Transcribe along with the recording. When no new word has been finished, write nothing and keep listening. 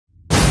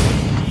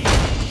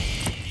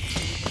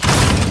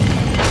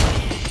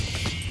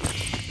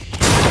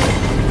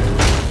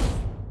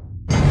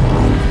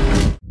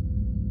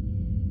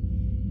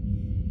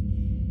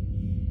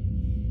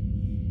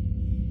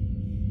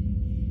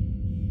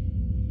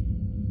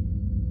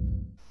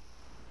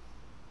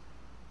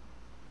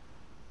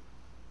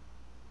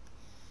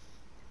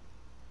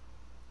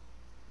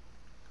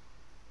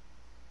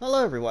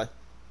Hello everyone,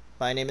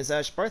 my name is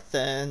Parth,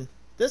 and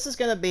this is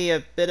going to be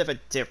a bit of a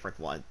different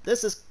one.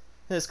 This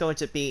is going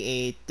to be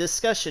a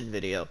discussion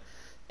video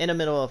in the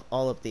middle of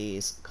all of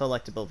these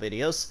collectible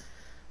videos.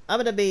 I'm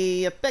going to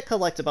be a bit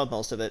collective about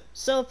most of it.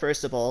 So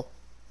first of all,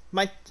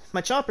 my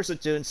choppers are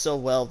doing so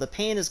well, the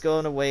pain is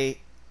going away.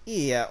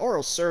 Yeah,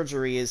 oral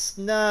surgery is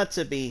not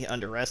to be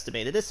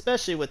underestimated,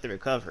 especially with the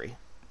recovery.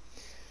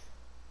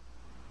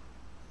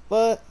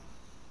 But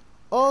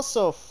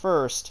also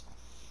first,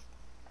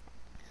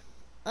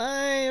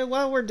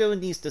 while we're doing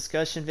these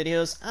discussion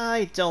videos,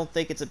 I don't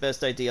think it's the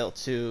best idea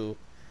to,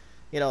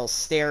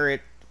 stare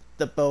at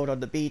the boat on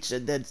the beach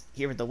and then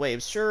hear the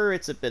waves. Sure,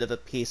 it's a bit of a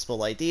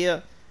peaceful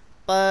idea,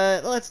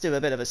 but let's do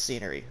a bit of a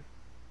scenery.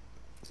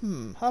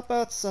 How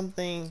about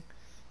something...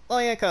 Oh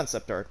yeah,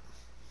 concept art.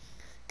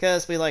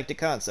 Because we like the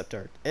concept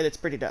art, and it's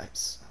pretty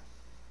nice.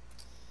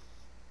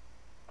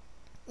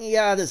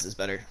 Yeah, this is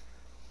better.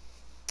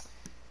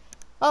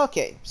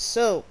 Okay,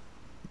 so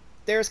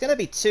there's going to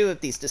be two of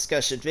these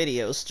discussion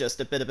videos, just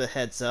a bit of a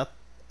heads up.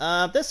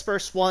 This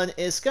first one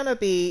is going to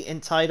be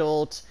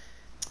entitled,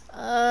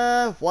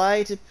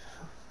 why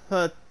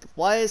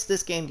is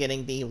this game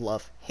getting the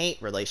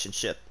love-hate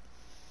relationship?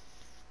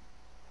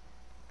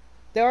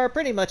 There are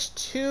pretty much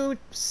three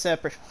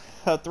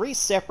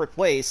separate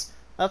ways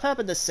of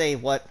having to say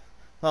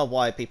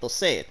why people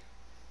say it.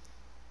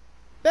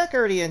 Back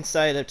early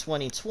inside of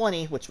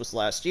 2020, which was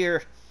last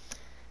year,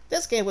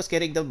 this game was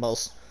getting the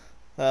most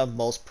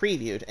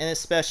previewed, and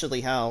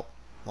especially how,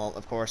 well,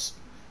 of course,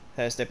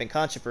 there's been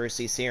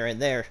controversies here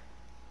and there,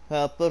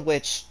 but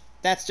which,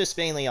 that's just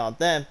mainly on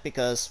them,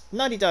 because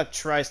Naughty Dog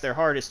tries their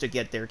hardest to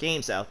get their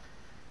games out.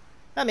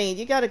 I mean,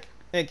 you gotta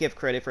give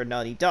credit for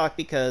Naughty Dog,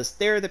 because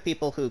they're the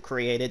people who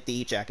created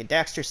the Jak and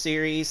Daxter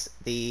series,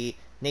 the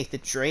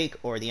Nathan Drake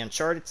or the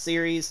Uncharted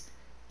series,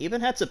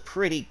 even had some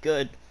pretty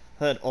good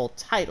old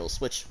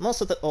titles, which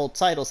most of the old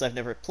titles I've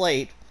never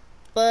played,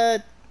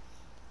 but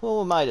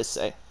who am I to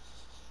say?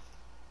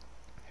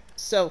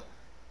 So,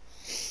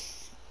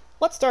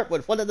 let's start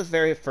with one of the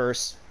very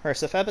first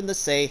of having to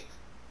say,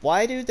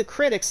 why do the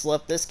critics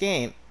love this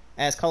game,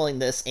 as calling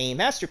this a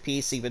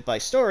masterpiece even by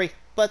story,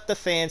 but the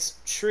fans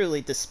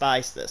truly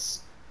despise this?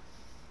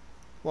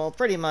 Well,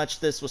 pretty much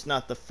this was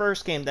not the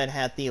first game that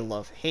had the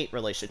love-hate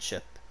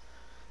relationship,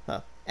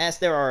 as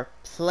there are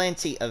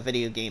plenty of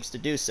video games to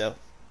do so.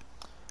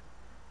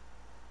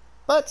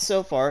 But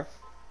so far,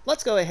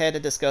 let's go ahead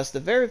and discuss the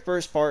very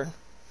first part,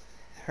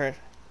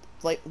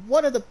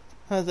 what are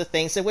the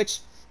things in which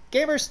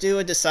gamers do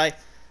and decide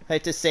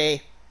to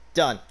say,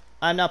 done,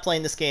 I'm not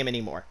playing this game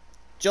anymore.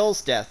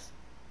 Joel's death.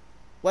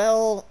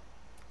 Well,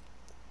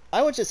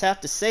 I would just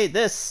have to say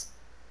this.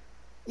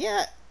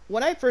 Yeah,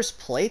 when I first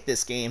played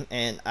this game,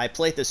 and I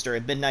played this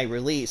during midnight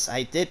release,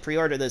 I did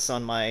pre-order this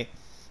on my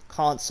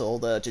console,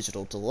 the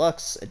Digital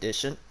Deluxe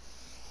Edition.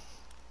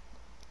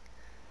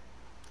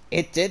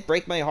 It did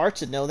break my heart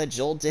to know that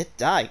Joel did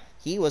die.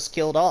 He was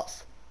killed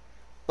off.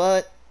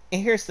 But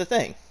here's the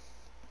thing.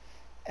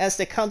 As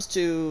it comes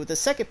to the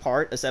second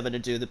part, as having to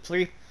do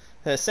the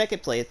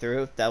second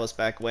playthrough, that was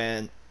back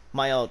when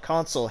my old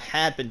console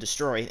had been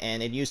destroyed,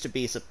 and it used to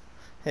be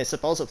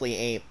supposedly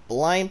a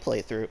blind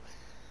playthrough,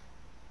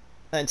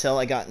 until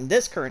I got in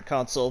this current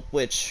console,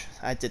 which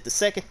I did the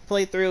second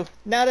playthrough.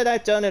 Now that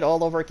I've done it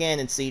all over again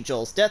and see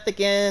Joel's death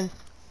again,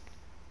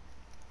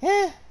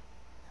 I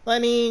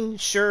mean,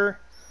 sure,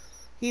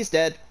 he's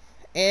dead,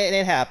 and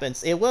it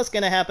happens. It was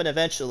gonna happen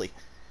eventually.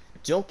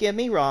 Don't get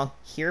me wrong,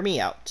 hear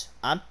me out.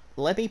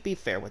 Let me be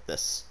fair with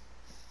this.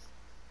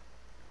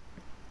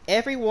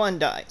 Everyone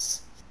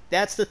dies.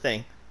 That's the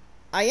thing.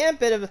 I am a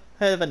bit of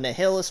a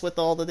nihilist with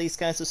all of these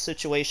kinds of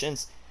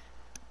situations,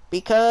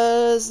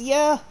 because,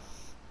 yeah,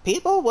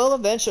 people will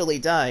eventually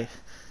die.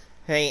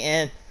 Hey,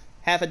 and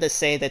having to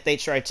say that they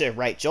tried to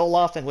write Joel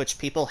off, in which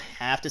people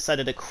have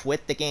decided to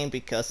quit the game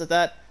because of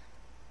that,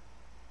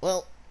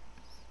 well,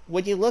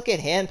 when you look at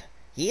him,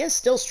 he is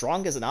still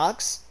strong as an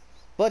ox,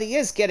 but he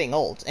is getting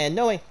old, and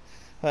knowing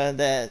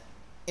that,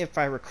 if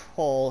I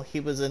recall, he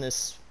was in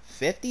his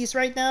 50s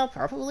right now,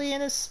 probably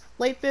in his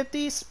late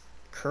 50s,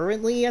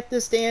 currently at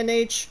this day and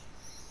age.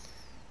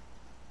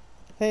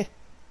 Hey,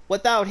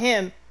 without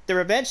him, the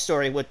revenge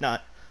story would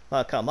not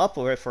come up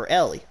for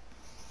Ellie.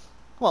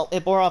 Well,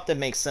 it more often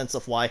makes sense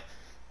of why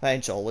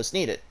Joel was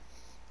needed.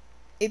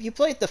 If you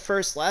played the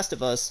first Last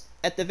of Us,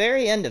 at the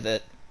very end of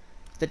it,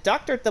 the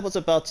doctor that was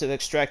about to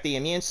extract the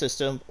immune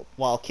system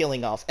while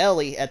killing off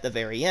Ellie at the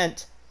very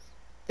end,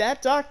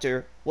 that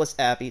doctor was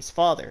Abby's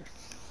father.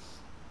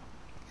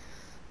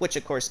 Which,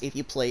 of course, if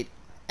you played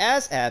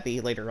as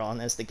Abby later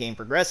on as the game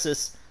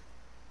progresses,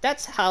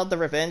 that's how the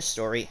revenge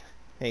story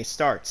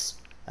starts.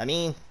 I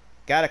mean,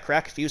 gotta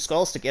crack a few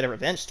skulls to get a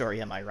revenge story,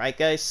 am I right,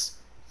 guys?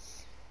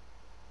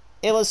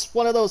 It was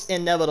one of those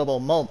inevitable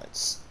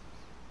moments.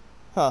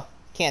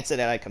 Can't say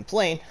that I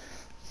complain.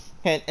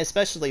 And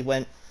especially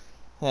when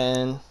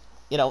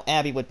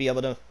Abby would be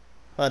able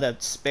to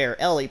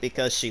spare Ellie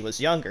because she was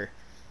younger.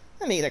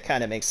 I mean, that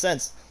kind of makes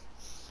sense.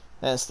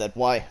 That's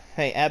why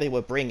Abby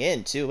would bring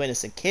in two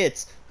innocent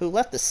kids who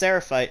left the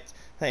Seraphite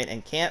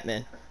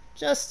encampment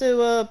just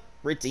to,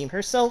 redeem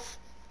herself.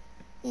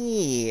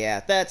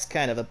 Yeah, that's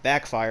kind of a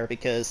backfire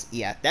because,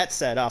 yeah, that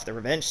set off the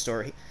revenge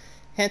story.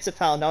 Hence of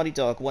how Naughty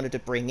Dog wanted to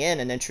bring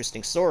in an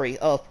interesting story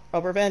of a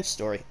revenge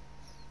story.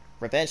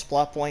 Revenge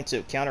plot point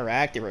to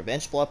counteract the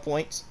revenge plot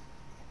points.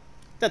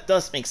 That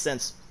does make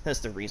sense. That's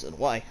the reason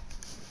why.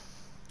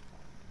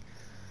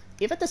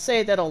 Even to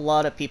say that a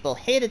lot of people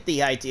hated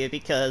the idea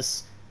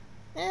because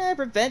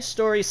revenge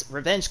stories,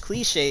 revenge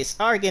cliches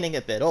are getting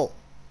a bit old.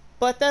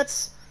 But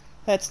that's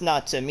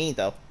not to me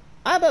though.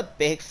 I'm a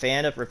big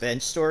fan of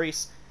revenge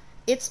stories.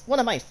 It's one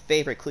of my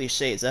favorite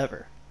cliches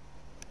ever.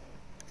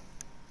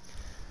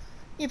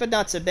 Even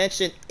not to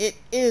mention, it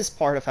is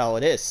part of how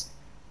it is.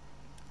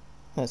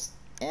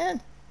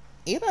 And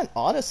even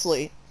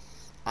honestly,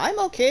 I'm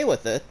okay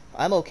with it.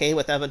 I'm okay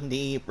with having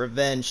the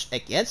revenge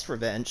against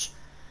revenge.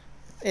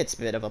 It's a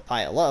bit of a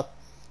pile up.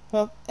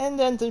 And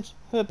then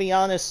to be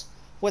honest,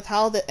 with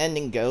how the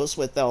ending goes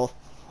with the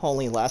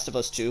only Last of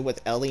Us 2,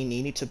 with Ellie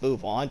needing to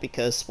move on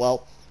because,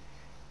 well,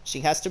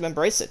 she has to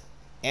embrace it.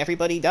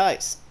 Everybody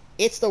dies.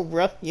 It's the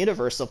rough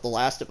universe of The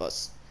Last of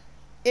Us.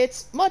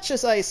 It's much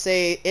as I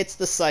say it's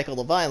the cycle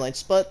of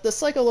violence, but the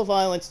cycle of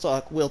violence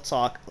we'll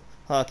talk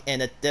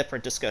in a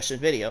different discussion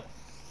video.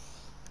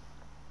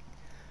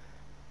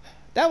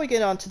 Now we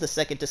get on to the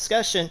second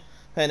discussion,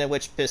 and in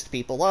which pissed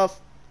people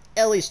off,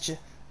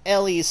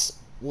 Ellie's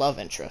love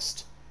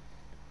interest.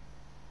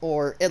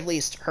 Or at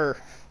least her,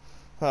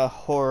 what's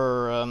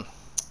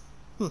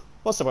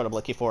the word I'm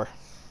looking for?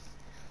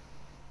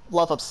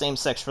 Love of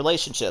same-sex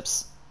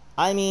relationships.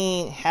 I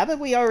mean, haven't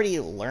we already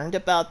learned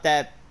about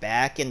that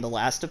back in The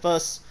Last of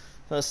Us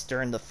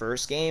during the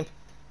first game?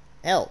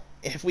 Hell,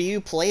 if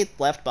you played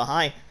Left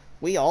Behind,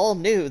 we all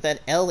knew that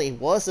Ellie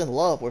was in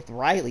love with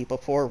Riley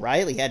before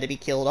Riley had to be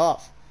killed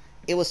off.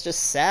 It was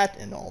just sad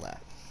and all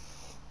that.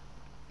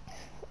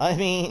 I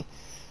mean,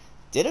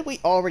 didn't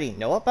we already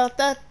know about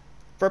that?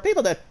 For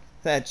people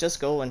that just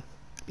go and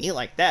be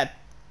like that,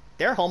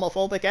 they're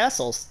homophobic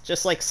assholes,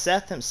 just like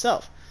Seth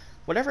himself.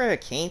 Whenever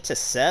it came to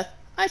Seth,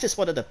 I just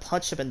wanted to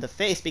punch him in the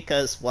face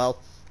because, well,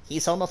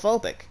 he's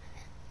homophobic.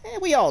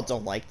 And we all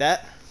don't like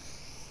that.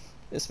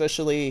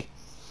 Especially,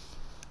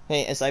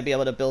 hey, as I be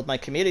able to build my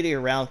community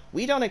around,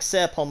 we don't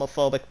accept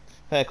homophobic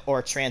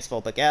or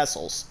transphobic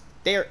assholes.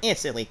 They are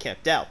instantly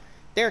kicked out.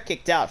 They're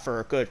kicked out for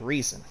a good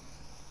reason.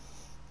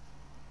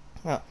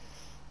 Well,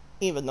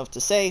 even though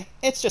to say,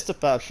 it's just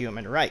about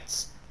human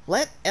rights.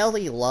 Let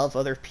Ellie love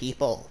other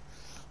people.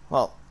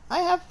 Well,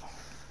 I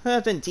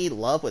have indeed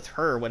love with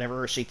her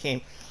whenever she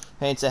came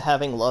into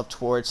having love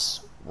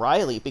towards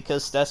Riley,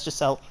 because that's just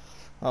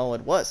how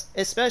it was.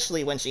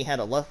 Especially when she's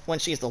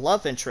the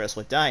love interest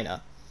with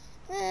Dinah.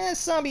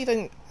 Some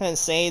even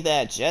say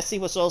that Jesse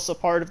was also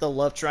part of the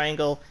love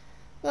triangle.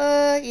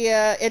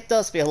 Yeah, it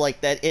does feel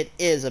like that it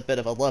is a bit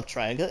of a love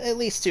triangle, at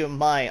least to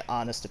my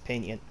honest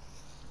opinion.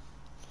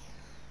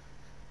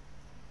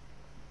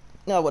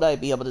 Now, would I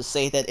be able to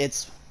say that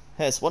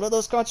it's one of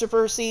those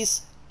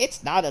controversies?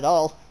 It's not at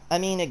all. I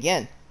mean,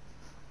 again,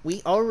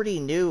 we already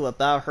knew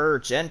about her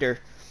gender,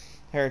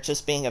 her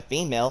just being a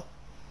female,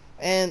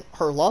 and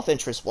her love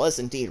interest was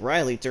indeed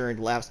Riley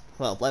during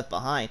Left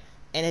Behind,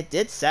 and it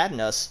did sadden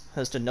us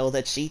as to know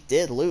that she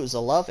did lose a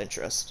love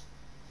interest.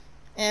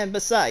 And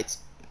besides,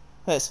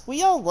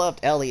 we all loved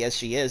Ellie as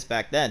she is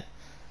back then,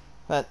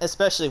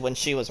 especially when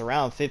she was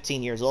around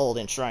 15 years old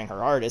and trying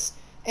her hardest,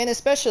 and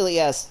especially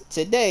as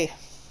today,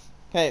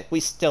 we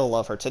still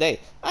love her today.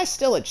 I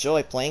still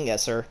enjoy playing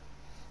as her,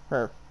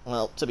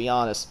 well, to be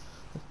honest,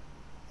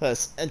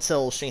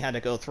 until she had to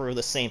go through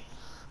the same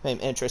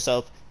interest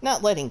of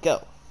not letting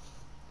go.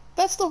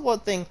 That's the one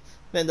thing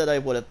then that I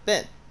would have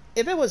been.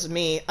 If it was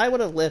me, I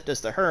would have lived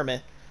as the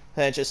hermit,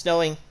 just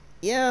knowing,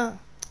 yeah,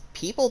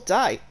 people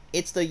die.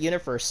 It's the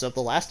universe of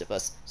The Last of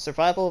Us.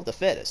 Survival of the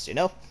fittest, you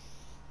know?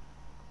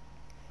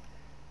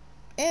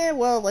 And,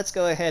 well, let's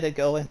go ahead and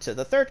go into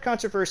the third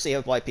controversy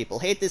of why people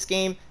hate this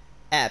game,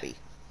 Abby.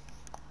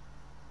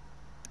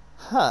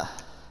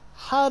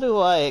 How do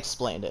I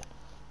explain it?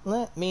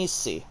 Let me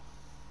see.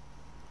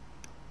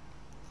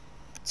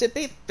 To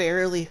be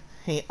fairly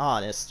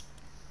honest,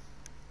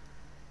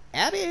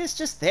 Abby is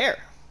just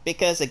there.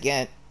 Because,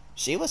 again,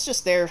 she was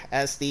just there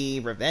as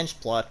the revenge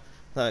plot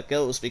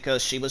goes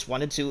because she was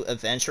wanted to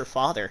avenge her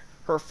father.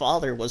 Her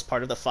father was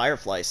part of the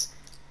Fireflies.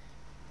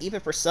 Even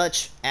for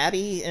such,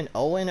 Abby and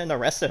Owen and the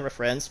rest of her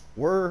friends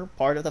were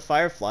part of the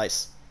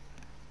Fireflies.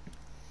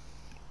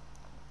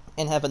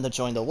 And having to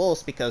join the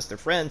Wolves because they're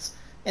friends,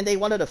 and they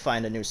wanted to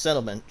find a new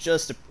settlement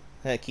just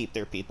to keep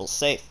their people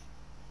safe.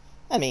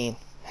 I mean,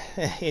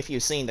 if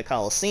you've seen the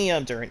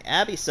Colosseum during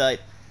Abby's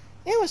side,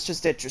 it was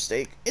just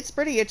interesting. It's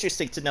pretty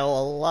interesting to know a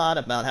lot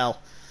about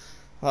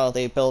how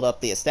they build up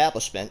the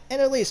establishment,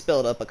 and at least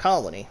build up a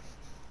colony.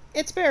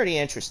 It's very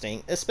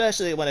interesting,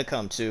 especially when it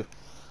comes to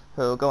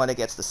going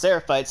against the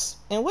Seraphites,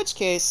 in which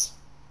case,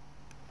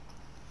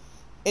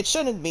 it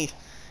shouldn't be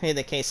in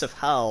the case of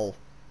how,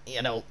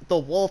 the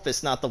wolf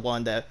is not the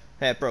one that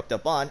broke the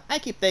bond. I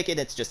keep thinking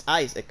it's just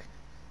Isaac,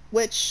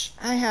 which,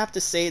 I have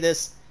to say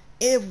this,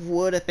 it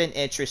would have been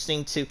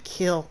interesting to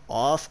kill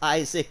off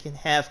Isaac and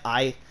have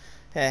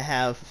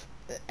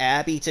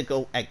Abby to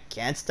go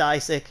against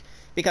Isaac,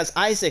 because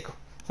Isaac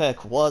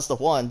was the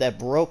one that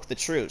broke the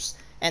truce,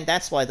 and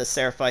that's why the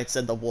Seraphites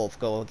and the Wolf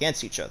go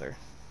against each other.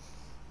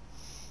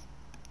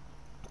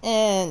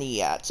 And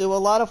yeah, to a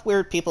lot of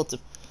weird people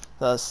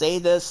to say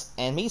this,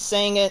 and me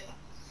saying it,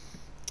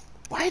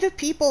 why do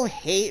people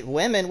hate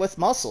women with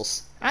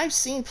muscles? I've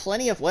seen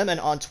plenty of women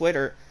on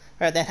Twitter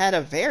that had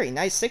a very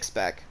nice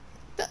six-pack.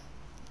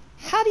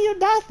 How do you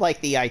not like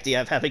the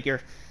idea of having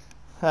your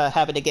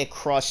having to get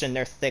crushed in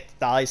their thick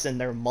thighs and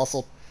their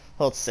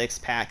muscle-filled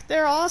six-pack?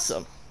 They're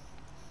awesome.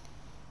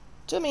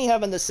 To me,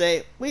 having to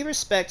say, we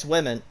respect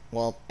women,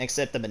 well,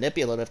 except the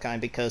manipulative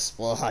kind, because,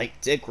 well, I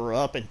did grow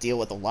up and deal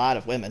with a lot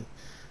of women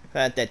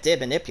that did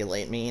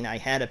manipulate me, and I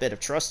had a bit of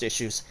trust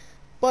issues.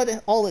 But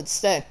in all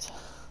extent,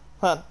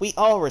 we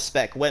all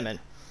respect women.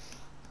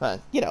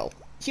 You know,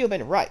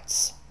 human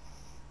rights.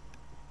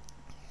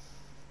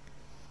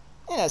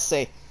 And I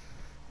say,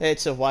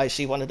 it's why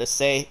she wanted to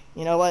say,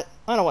 you know what,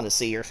 I don't want to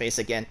see your face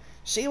again.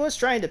 She was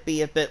trying to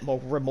be a bit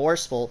more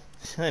remorseful.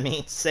 I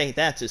mean, say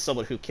that to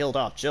someone who killed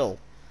off Joel.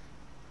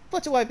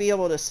 But do I be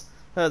able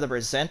to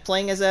resent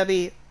playing as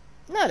Abby?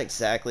 Not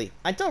exactly.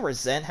 I don't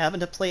resent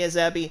having to play as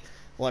Abby.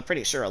 Well, I'm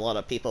pretty sure a lot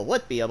of people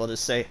would be able to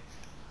say,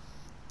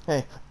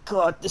 hey,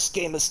 God, this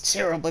game is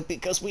terrible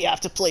because we have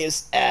to play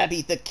as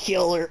Abby the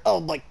killer. Oh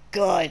my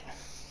God.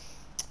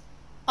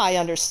 I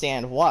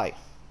understand why.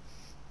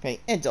 Okay,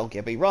 and don't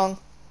get me wrong,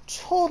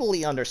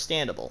 totally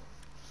understandable.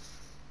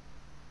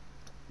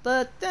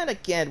 But then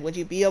again, would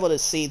you be able to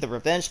see the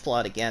revenge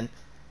plot again?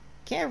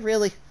 Can't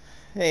really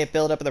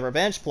build up the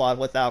revenge plot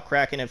without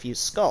cracking a few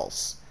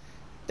skulls.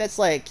 That's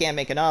like can't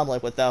make an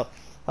omelet without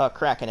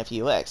cracking a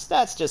few eggs.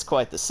 That's just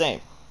quite the same.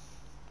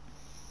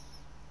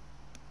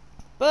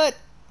 But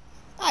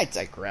I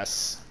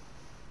digress.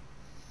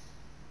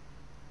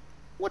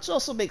 Which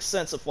also makes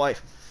sense of why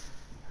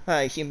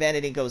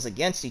humanity goes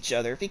against each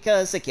other,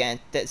 because again,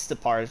 that's the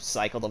part of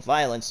cycle of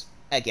violence.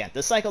 Again,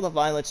 the cycle of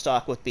violence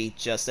talk would be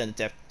just in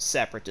a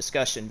separate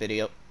discussion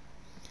video.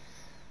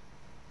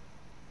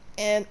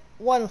 And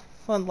one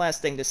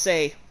last thing to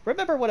say,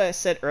 remember what I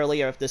said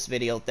earlier of this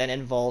video that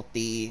involved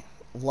the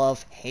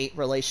love-hate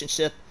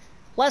relationship?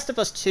 Last of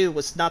Us 2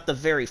 was not the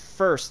very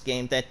first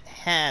game that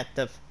had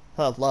the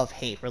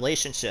love-hate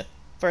relationship,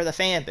 for the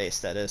fan base,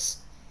 that is.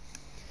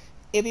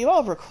 If you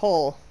all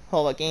recall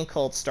a game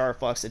called Star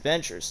Fox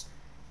Adventures,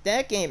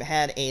 that game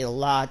had a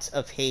lot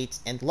of hate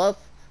and love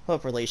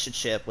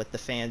relationship with the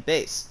fan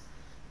base.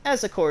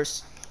 As of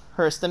course,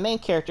 the main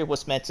character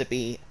was meant to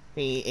be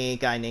a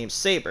guy named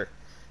Saber.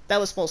 That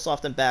was most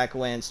often back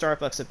when Star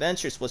Fox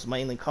Adventures was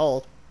mainly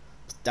called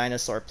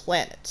Dinosaur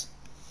Planet.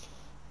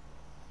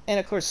 And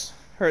of course,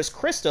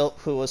 Crystal,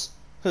 who was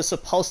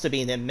supposed to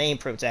be the main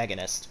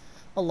protagonist,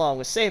 along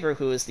with Saber,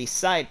 who is the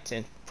side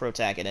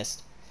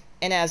protagonist.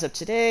 And as of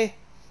today,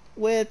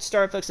 with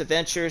Star Fox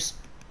Adventures,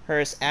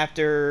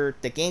 after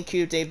the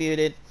GameCube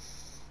debuted,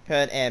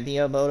 and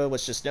Miyamoto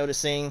was just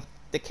noticing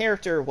the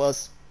character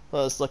was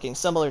looking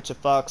similar to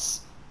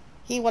Fox,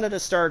 he wanted to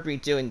start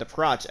redoing the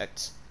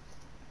project.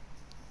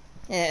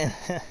 And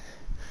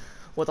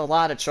with a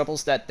lot of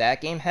troubles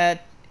that game had,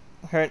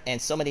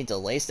 and so many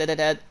delays that it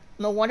had,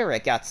 no wonder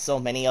it got so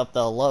many of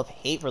the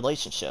love-hate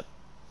relationship.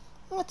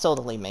 That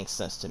totally makes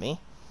sense to me.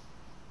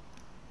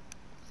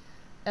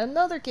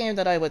 Another game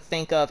that I would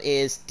think of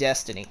is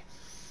Destiny.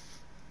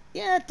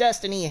 Yeah,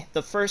 Destiny,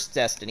 the first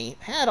Destiny,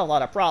 had a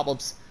lot of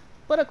problems,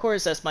 but of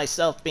course, as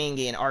myself being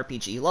an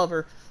RPG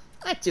lover,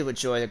 I do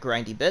enjoy the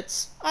grindy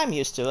bits. I'm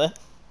used to it.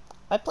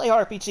 I play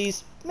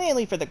RPGs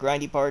mainly for the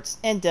grindy parts,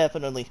 and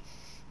definitely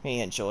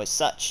enjoy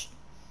such.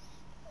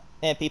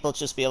 And people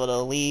just be able to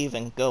leave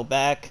and go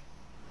back.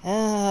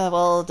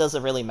 Well, it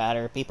doesn't really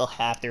matter. People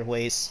have their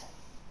ways.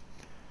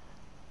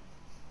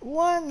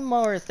 One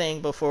more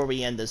thing before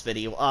we end this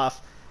video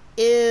off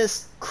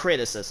is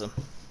criticism.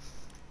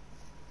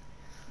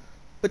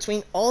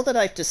 Between all that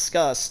I've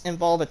discussed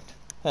involving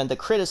the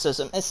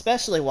criticism,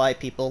 especially why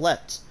people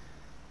left.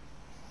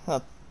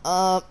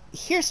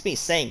 Here's me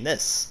saying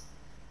this.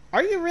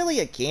 Are you really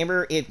a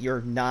gamer if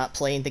you're not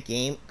playing the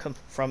game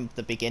from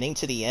the beginning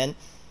to the end?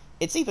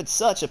 It's even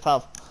such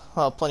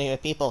how plenty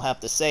of people have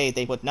to say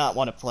they would not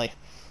want to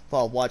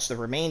watch the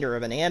remainder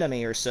of an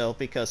anime or so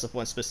because of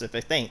one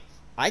specific thing.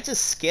 I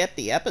just skipped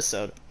the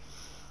episode.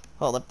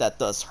 Well, if that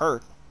does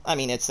hurt. I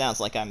mean, it sounds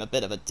like I'm a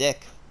bit of a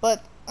dick,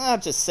 but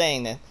I'm just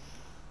saying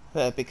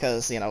that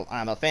because,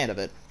 I'm a fan of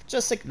it.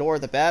 Just ignore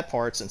the bad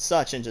parts and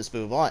such and just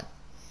move on.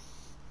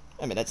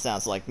 I mean, it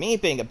sounds like me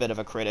being a bit of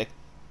a critic,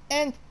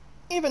 and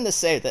even to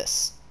say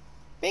this,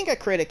 being a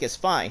critic is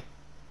fine,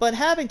 but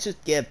having to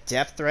give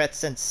death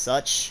threats and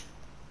such,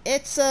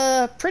 it's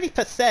pretty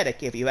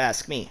pathetic if you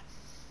ask me.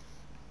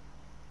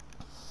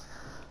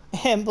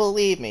 And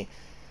believe me,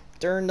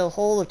 during the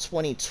whole of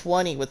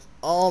 2020 with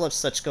all of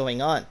such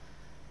going on,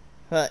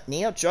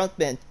 Neil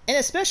Druckmann, and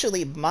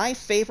especially my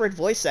favorite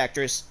voice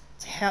actors,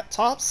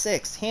 top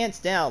 6, hands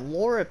down,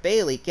 Laura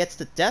Bailey gets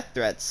the death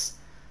threats.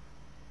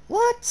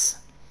 What?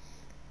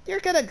 You're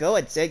gonna go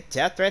and take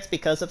death threats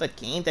because of a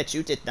game that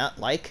you did not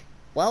like?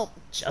 Well,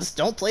 just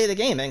don't play the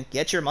game and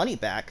get your money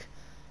back.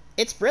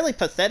 It's really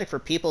pathetic for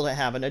people to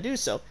having to do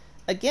so.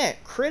 Again,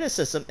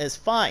 criticism is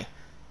fine.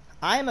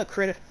 I am a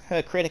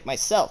critic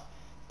myself,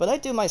 but I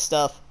do my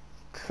stuff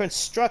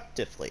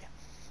constructively.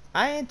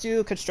 I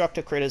do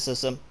constructive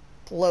criticism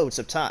loads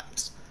of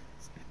times.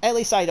 At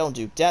least I don't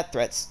do death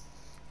threats,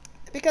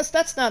 because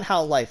that's not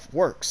how life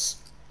works.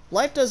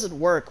 Life doesn't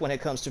work when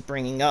it comes to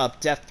bringing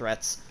up death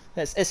threats,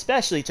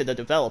 especially to the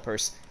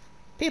developers.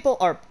 People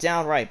are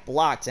downright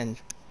blocked and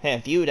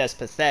viewed as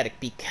pathetic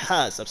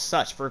because of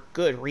such, for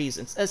good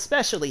reasons.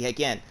 Especially,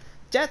 again,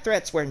 death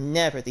threats were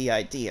never the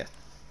idea.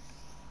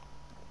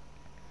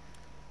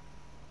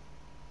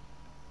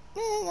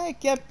 And I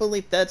can't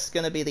believe that's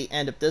going to be the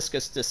end of this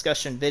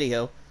discussion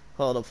video,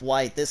 called of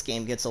why this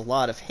game gets a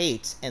lot of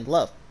hate and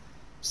love.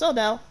 So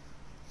now,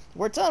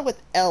 we're done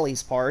with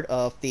Ellie's part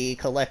of the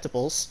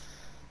collectibles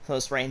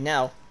post right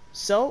now.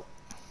 So,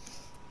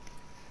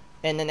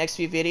 in the next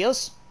few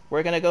videos,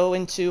 we're going to go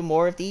into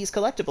more of these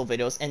collectible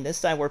videos, and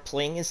this time we're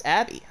playing as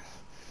Abby.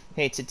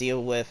 To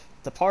deal with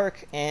the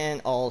park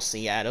and all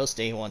Seattle's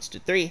day 1 to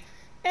 3,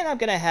 and I'm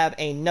going to have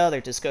another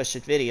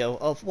discussion video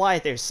of why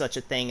there's such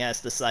a thing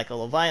as the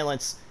cycle of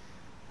violence,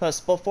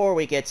 before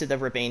we get to the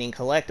remaining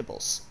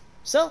collectibles.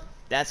 So,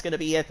 that's going to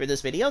be it for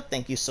this video.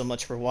 Thank you so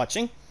much for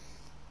watching.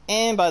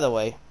 And by the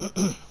way,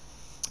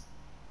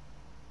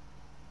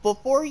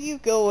 before you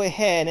go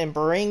ahead and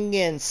bring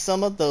in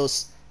some of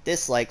those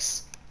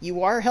dislikes,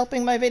 you are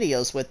helping my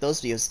videos with those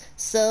views.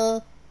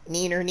 So,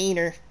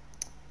 neener.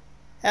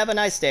 Have a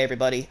nice day,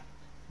 everybody.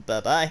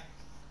 Bye-bye.